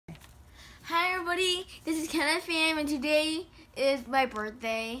everybody, this is Kenneth fam, and today is my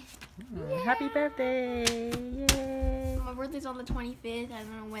birthday. Happy birthday! Yay! My birthday's on the 25th. I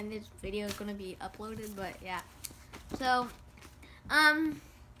don't know when this video is going to be uploaded, but yeah. So, last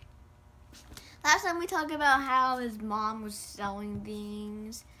time we talked about how his mom was selling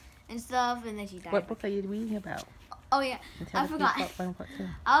things and stuff, and then she died. What book are you reading about? Oh yeah, I forgot.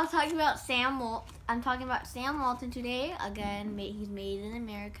 I was talking about I'm talking about Sam Walton today. Again, he's made in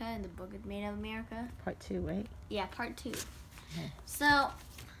America, and the book is made of America. Part 2, right? Yeah, part 2. Okay. So,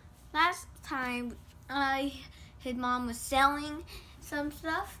 last time, his mom was selling some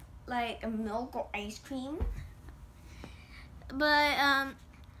stuff like a milk or ice cream. But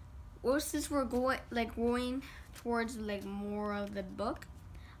since we're going towards more of the book,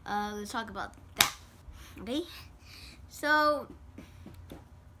 let's talk about that. Okay. So,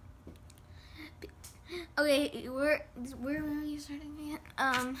 okay, where are you starting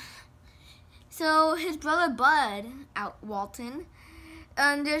at? So his brother Bud out Walton,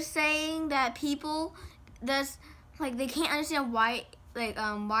 they're saying that people they can't understand why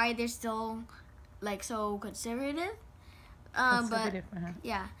they're still so conservative.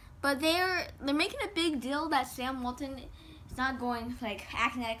 But they're making a big deal that Sam Walton is not going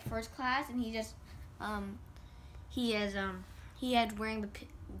acting like first class, and he just he had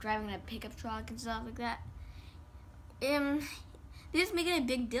driving a pickup truck and stuff like that. They're just making a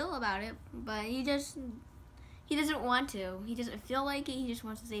big deal about it, but he doesn't want to. He doesn't feel like it. He just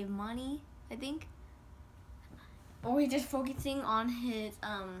wants to save money, I think. Or he's just focusing on his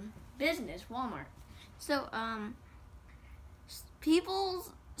business, Walmart. So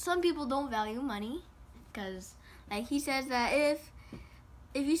some people don't value money, because he says that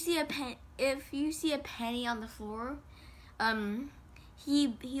if you see a penny on the floor,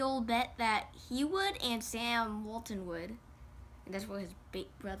 he'll bet that he would and Sam Walton would, and that's what his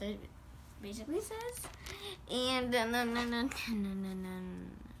brother basically says. And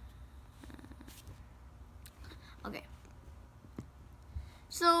okay,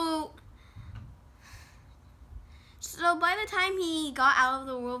 so by the time he got out of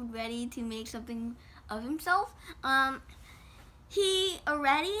the world ready to make something of himself, he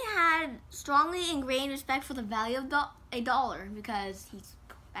already had strongly ingrained respect for the value of a dollar, because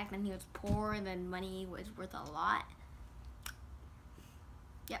back then he was poor, and then money was worth a lot.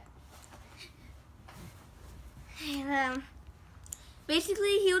 Yep. And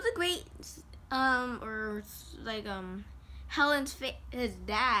basically he was a great Helen's his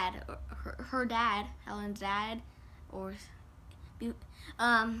dad, or her dad, Helen's dad, or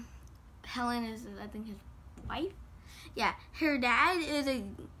Helen is, I think, his wife. Yeah, her dad is a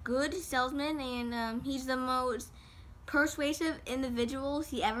good salesman, and he's the most persuasive individual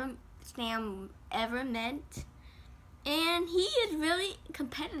Sam ever met. And he is really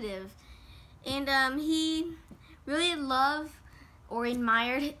competitive, and he really loved or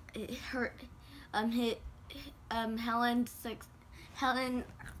admired Helen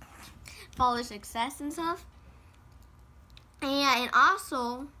father's success and stuff. And yeah, and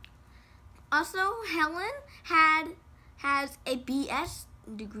also Helen has a BS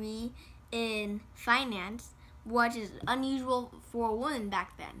degree in finance, which is unusual for a woman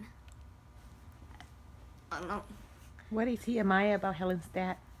back then. I don't know. What does he admire about Helen's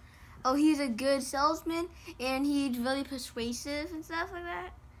dad? Oh, he's a good salesman, and he's really persuasive and stuff like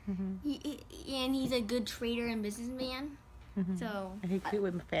that. Mm-hmm. And he's a good trader and businessman. Mm-hmm. So. And he's good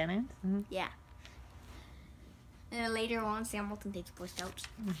with finance. Mm-hmm. Yeah. And then later on, Sam Walton takes Boy Scouts.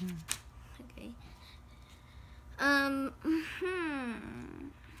 Mm-hmm. Okay.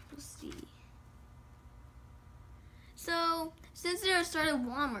 Let's see. So, since they started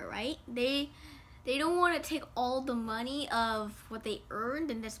Walmart, right? They don't want to take all the money of what they earned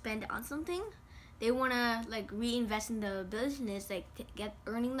and just spend it on something. They want to reinvest in the business, get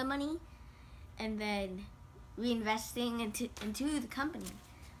earning the money, and then reinvesting into the company.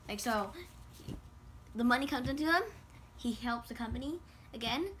 So the money comes into him. He helps the company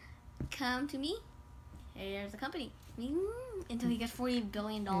again. Come to me. Hey, there's the company. Until he gets $40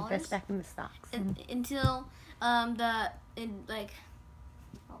 billion. Invest back in the stocks. Until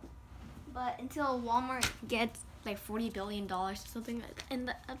until Walmart gets $40 billion or something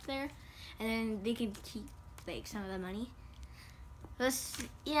up there, and then they can keep some of the money. But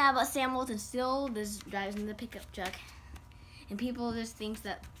Sam Walton still just drives in the pickup truck, and people just think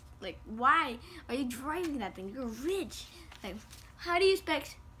that why are you driving that thing? You're rich. How do you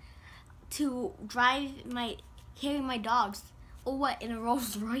expect to carry my dogs? Or what, in a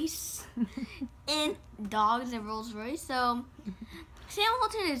Rolls Royce? And dogs in Rolls Royce. So Sam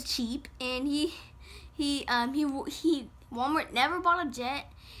Walton is cheap, and he Walmart never bought a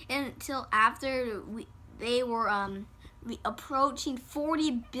jet, until after they were approaching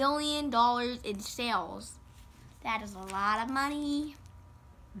 $40 billion in sales. That is a lot of money.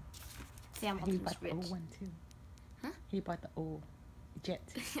 Sam He Walton's bought the rich. old one too. Huh? He bought the old jet,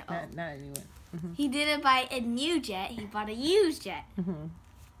 Oh. not a new one. Mm-hmm. He didn't buy a new jet. He bought a used jet. Mm-hmm.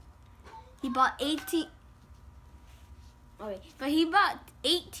 He bought 18. Okay, but he bought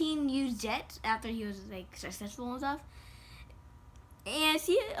 18 used jets after he was like successful and stuff. And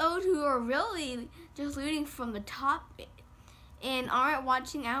CEOs who are really just looting from the top and aren't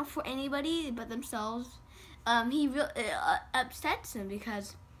watching out for anybody but themselves. He really upsets him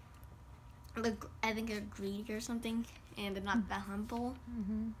because I think they're greedy or something, and they're not that humble.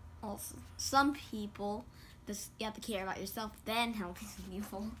 Mm-hmm. Also, some people, you have to care about yourself, then help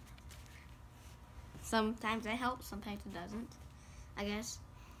people. Sometimes it helps, sometimes it doesn't, I guess.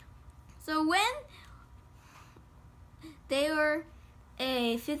 So when they were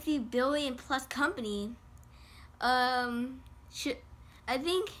a 50 billion plus company, should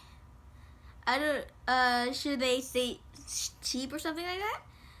they say cheap or something like that?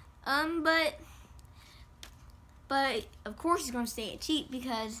 But of course he's going to say it cheap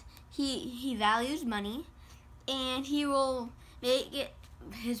because he values money, and he will make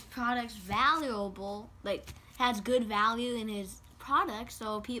his products valuable, like has good value in his product,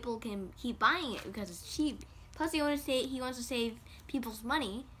 so people can keep buying it because it's cheap. Plus he wants to save people's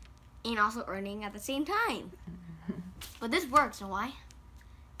money and also earning at the same time. But this works, and why?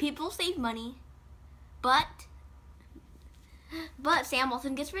 People save money, but Sam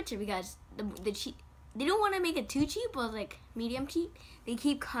Walton gets richer because the cheap. They don't want to make it too cheap, but like medium cheap. They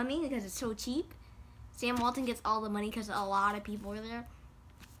keep coming because it's so cheap. Sam Walton gets all the money because a lot of people are there.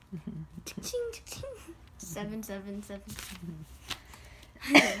 777.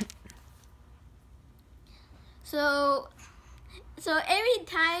 So every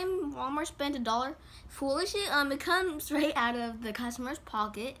time Walmart spends $1 foolishly, it comes right out of the customer's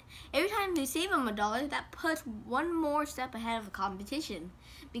pocket. Every time they save them $1, that puts one more step ahead of the competition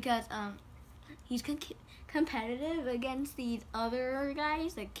because he's competitive against these other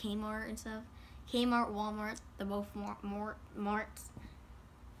guys like Kmart and stuff. Kmart, Walmart, the both marts.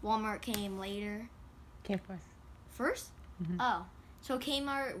 Walmart came later. Came first. First? Mm-hmm. Oh, so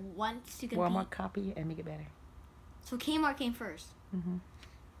Kmart wants to compete. Walmart copy it and make it better. So Kmart came first. Mm-hmm.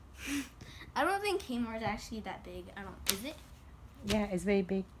 I don't think Kmart is actually that big. Is it? Yeah, it's very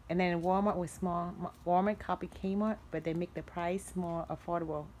big. And then Walmart was small. Walmart copied Kmart, but they make the price more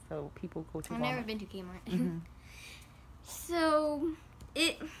affordable, so people go to Walmart. I've never been to Kmart. Mm-hmm. So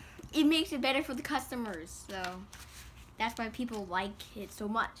it makes it better for the customers. So that's why people like it so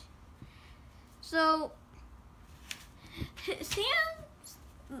much. So Sam's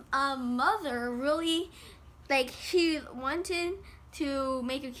mother really, she wanted to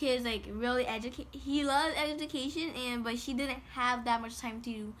make her kids really educate. He loved education, but she didn't have that much time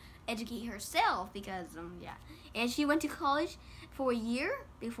to educate herself because and she went to college for a year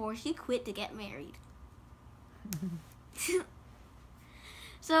before she quit to get married.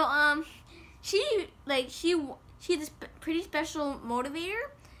 So she's this pretty special motivator,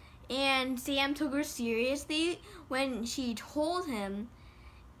 and Sam took her seriously when she told him,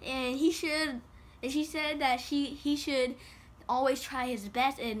 and she said that he should always try his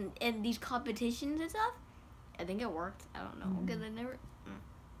best in these competitions and stuff. I think it worked. I don't know because I never.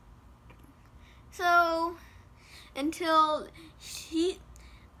 So until she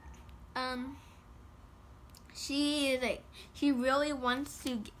really wants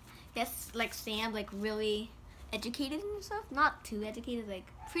to get Sam really educated and stuff. Not too educated,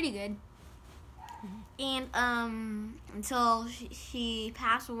 pretty good. And until she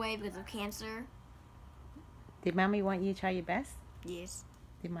passed away because of cancer. Did mommy want you to try your best? Yes.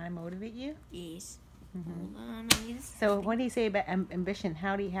 Did mom motivate you? Yes. Mm-hmm. Hold on, I need to So what do you say about ambition?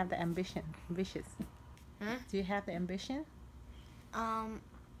 How do you have the ambition? Ambitious. Huh? Do you have the ambition? Are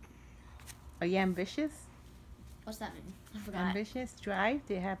you ambitious? What's that mean? I forgot. Ambitious? Drive?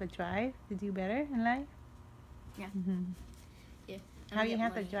 Do you have a drive to do better in life? Yeah. Mm-hmm. Yeah. How do you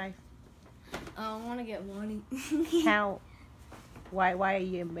have the drive? I want to get money. How? Why are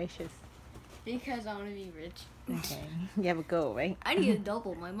you ambitious? Because I want to be rich. Okay. You have a goal, right? I need to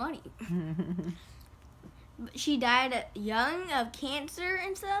double my money. She died young of cancer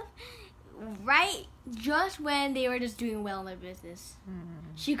and stuff, right just when they were just doing well in their business.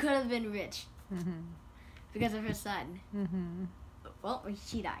 Mm-hmm. She could have been rich Mm-hmm. because of her son. Mm-hmm. Well,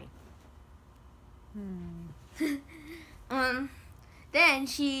 she died. Mm.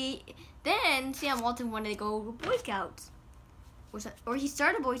 Then Sam Walton wanted to go to Boy Scouts. Or he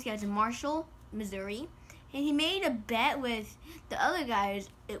started Boy Scouts in Marshall, Missouri. And he made a bet with the other guys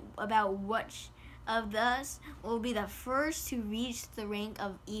about which of us will be the first to reach the rank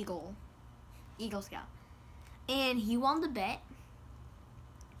of Eagle Scout. And he won the bet.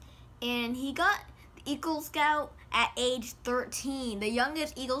 And he got the Eagle Scout at age 13, the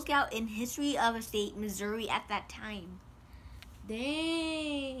youngest Eagle Scout in history of the state, Missouri, at that time.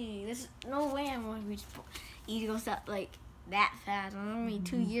 Dang, there's no way I'm going to reach Eagle Scout like that fast. I'm only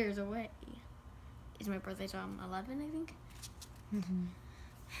 2 years away. It's my birthday, so I'm 11, I think.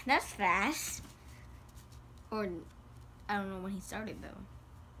 That's fast. Or I don't know when he started though.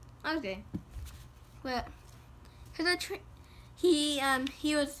 Okay, but he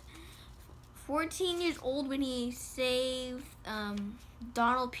was 14 years old when he saved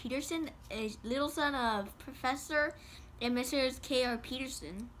Donald Peterson, a little son of Professor and Mrs. K.R.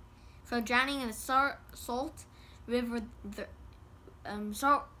 Peterson, from drowning in the Salt River.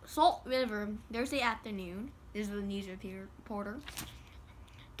 Salt River Thursday afternoon. This is the news reporter.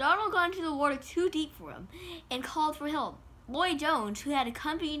 Donald got into the water too deep for him and called for help. Lloyd Jones, who had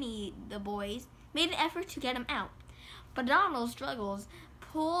accompanied the boys, made an effort to get him out. But Donald's struggles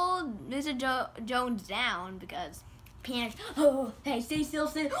pulled Mr. Jones down because panicked. Oh, hey, stay still,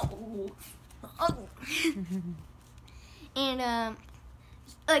 stay. Oh. And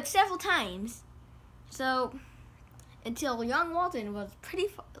like several times. So until young Walton was pretty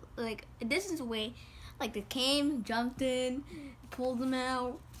like a distance away, like they came, jumped in, pulled them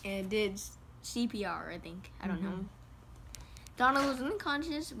out, and did CPR. I think I don't know. Donald was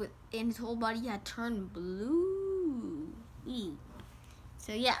unconscious, and his whole body had turned blue.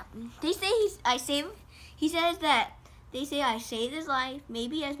 So yeah, they say He says that they say I saved his life.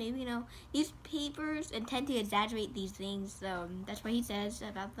 Maybe yes, maybe no. These papers intend to exaggerate these things, so that's what he says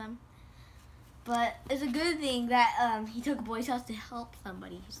about them. But it's a good thing that he took a Boy Scout to help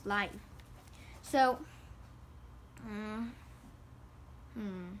somebody's life. So, I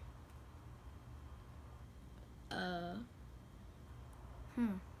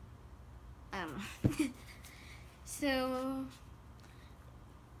don't know.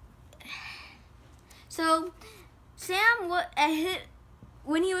 So Sam,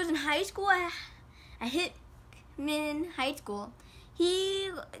 when he was in high school, I hit him in high school. He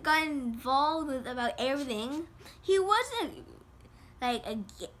got involved with about everything. He wasn't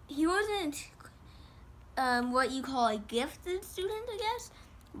what you call a gifted student, I guess.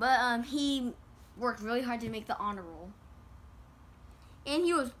 But he worked really hard to make the honor roll. And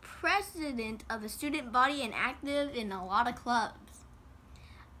he was president of the student body and active in a lot of clubs.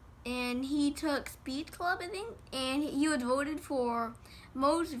 And he took speech club, I think, and he was voted for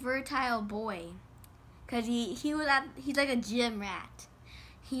most versatile boy. Cause he's like a gym rat.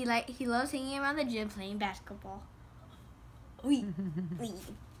 He loves hanging around the gym playing basketball. And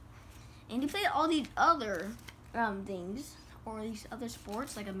he played all these other things, or these other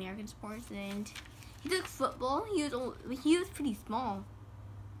sports like American sports, and he took football. He was pretty small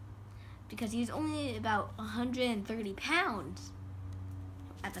because he was only about 130 pounds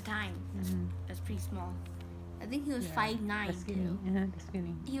at the time. That's pretty small. I think he was 5'9" too. That's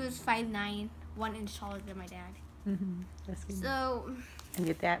skinny. He was 5'9", 1 inch taller than my dad. That's skinny. So. And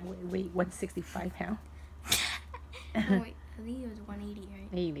your dad weighed 165 pounds. No, wait, I think he was 180, right?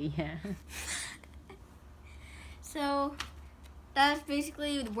 80, yeah. So that's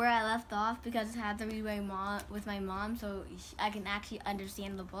basically where I left off because I had to read with my mom so I can actually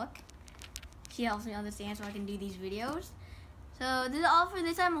understand the book. She helps me understand so I can do these videos. So this is all for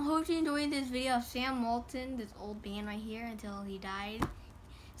this time. I hope you enjoyed this video of Sam Walton, this old man right here, until he died.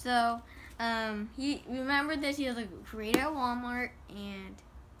 So he remembered this. He was a creator at Walmart, and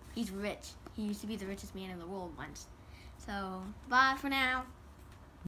he's rich. He used to be the richest man in the world once. So bye for now.